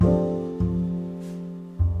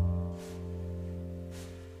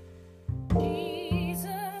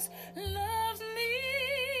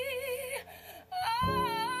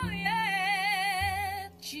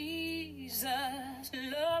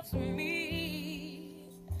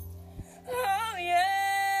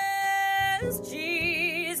Yes,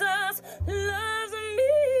 Jesus loves me,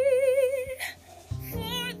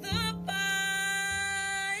 for the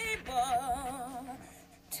Bible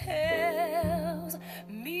tells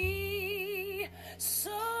me so.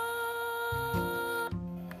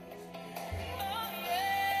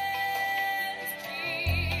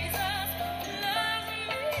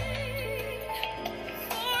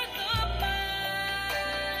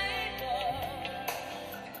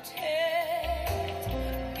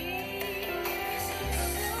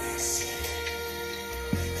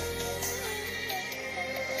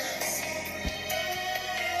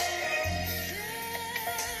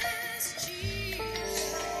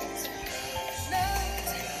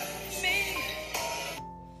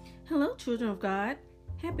 Hello, children of God.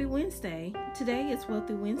 Happy Wednesday. Today is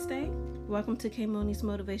Wealthy Wednesday. Welcome to K Moni's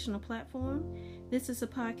Motivational Platform. This is a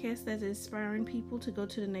podcast that is inspiring people to go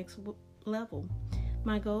to the next level.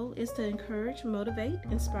 My goal is to encourage, motivate,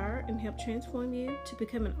 inspire, and help transform you to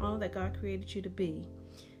becoming all that God created you to be.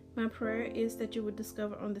 My prayer is that you would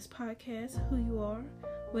discover on this podcast who you are,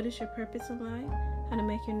 what is your purpose in life, how to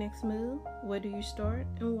make your next move, where do you start,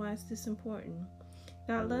 and why is this important.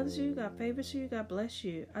 God loves you, God favors you, God bless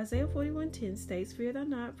you. Isaiah 41:10 states, "Fear thou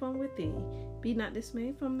not, for I am with thee. Be not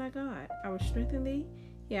dismayed, for I am thy God. I will strengthen thee,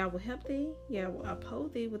 yea, I will help thee, yea, I will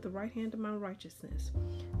uphold thee with the right hand of my righteousness."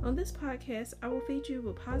 On this podcast, I will feed you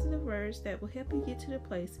with positive words that will help you get to the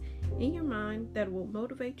place in your mind that will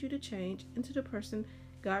motivate you to change into the person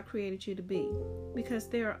God created you to be. Because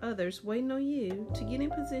there are others waiting on you to get in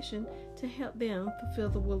position to help them fulfill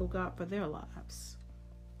the will of God for their lives.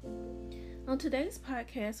 On today's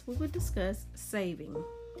podcast, we will discuss saving.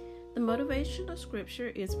 The motivational scripture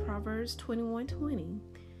is Proverbs 21:20.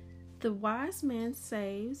 "The wise man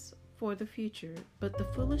saves for the future, but the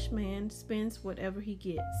foolish man spends whatever he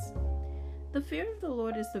gets. The fear of the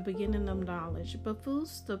Lord is the beginning of knowledge, but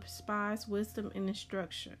fools despise wisdom and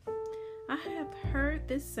instruction." I have heard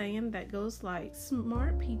this saying that goes like,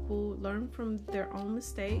 smart people learn from their own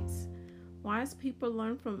mistakes, wise people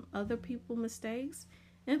learn from other people's mistakes,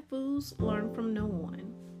 and fools learn from no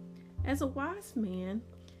one. As a wise man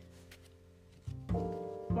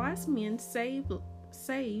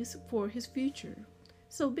saves for his future.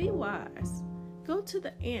 So be wise. Go to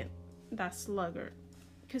the ant, thy sluggard.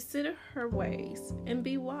 Consider her ways, and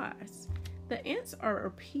be wise. The ants are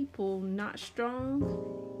a people not strong,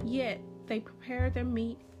 yet they prepare their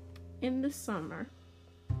meat in the summer.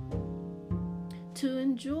 To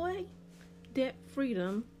enjoy debt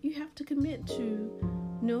freedom, you have to commit to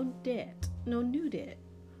no new debt,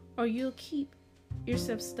 or you'll keep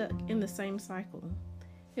yourself stuck in the same cycle.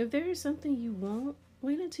 If there is something you want,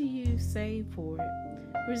 wait until you save for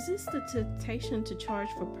it. Resist the temptation to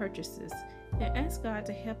charge for purchases, and ask God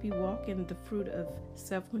to help you walk in the fruit of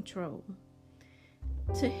self-control.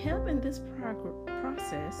 To help in this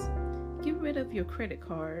process, get rid of your credit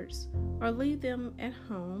cards or leave them at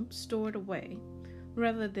home stored away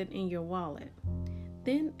rather than in your wallet.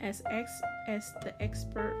 Then, as the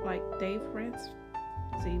expert like Dave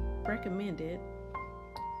Ramsey recommended,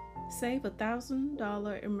 save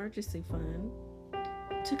 $1,000 emergency fund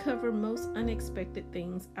to cover most unexpected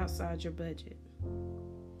things outside your budget.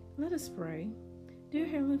 Let us pray. Dear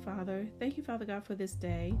Heavenly Father, thank you, Father God, for this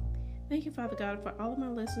day. Thank you, Father God, for all of my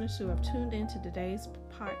listeners who have tuned into today's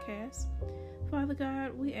podcast. Father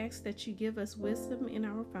God, we ask that you give us wisdom in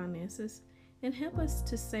our finances and help us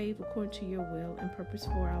to save according to your will and purpose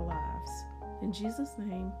for our lives. In Jesus'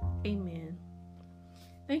 name, amen.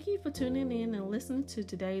 Thank you for tuning in and listening to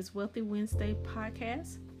today's Wealthy Wednesday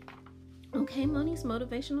podcast. On K Moni's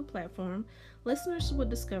Motivational Platform, listeners will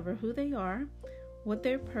discover who they are, what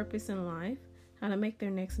their purpose in life, how to make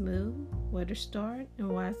their next move, where to start, and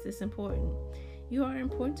why is this important. You are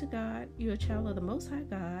important to God. You are a child of the Most High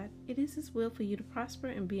God. It is His will for you to prosper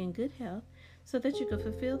and be in good health so that you can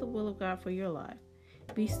fulfill the will of God for your life.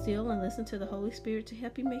 Be still and listen to the Holy Spirit to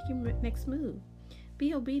help you make your next move.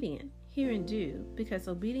 Be obedient, hear and do, because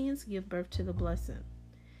obedience gives birth to the blessing.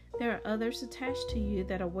 There are others attached to you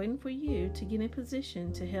that are waiting for you to get in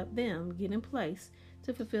position to help them get in place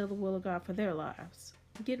to fulfill the will of God for their lives.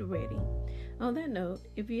 Get ready. On that note,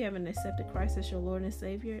 if you haven't accepted Christ as your Lord and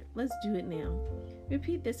Savior, let's do it now.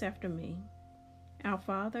 Repeat this after me. Our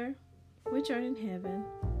Father, which art in heaven,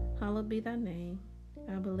 hallowed be thy name.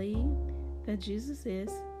 I believe that Jesus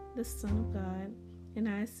is the Son of God, and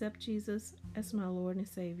I accept Jesus as my Lord and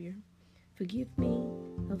Savior. Forgive me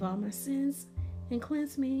of all my sins and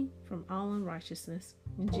cleanse me from all unrighteousness.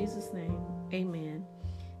 In Jesus' name, amen.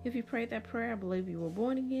 If you prayed that prayer, I believe you were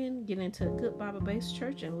born again, get into a good Bible-based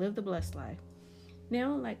church, and live the blessed life.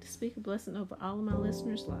 Now I'd like to speak a blessing over all of my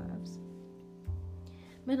listeners' lives.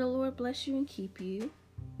 May the Lord bless you and keep you.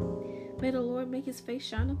 May the Lord make his face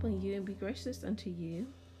shine upon you and be gracious unto you.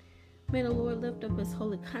 May the Lord lift up his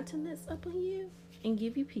holy countenance upon you and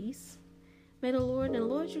give you peace. May the Lord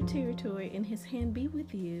enlarge your territory and his hand be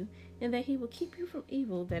with you, and that he will keep you from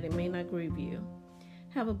evil, that it may not grieve you.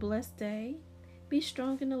 Have a blessed day. Be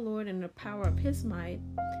strong in the Lord and the power of his might.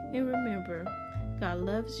 And remember, God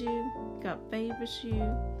loves you, God favors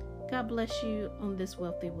you, God bless you on this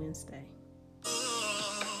Wealthy Wednesday.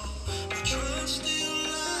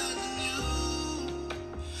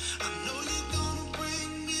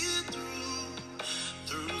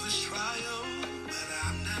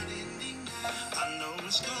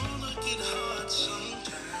 It's gonna get hard someday.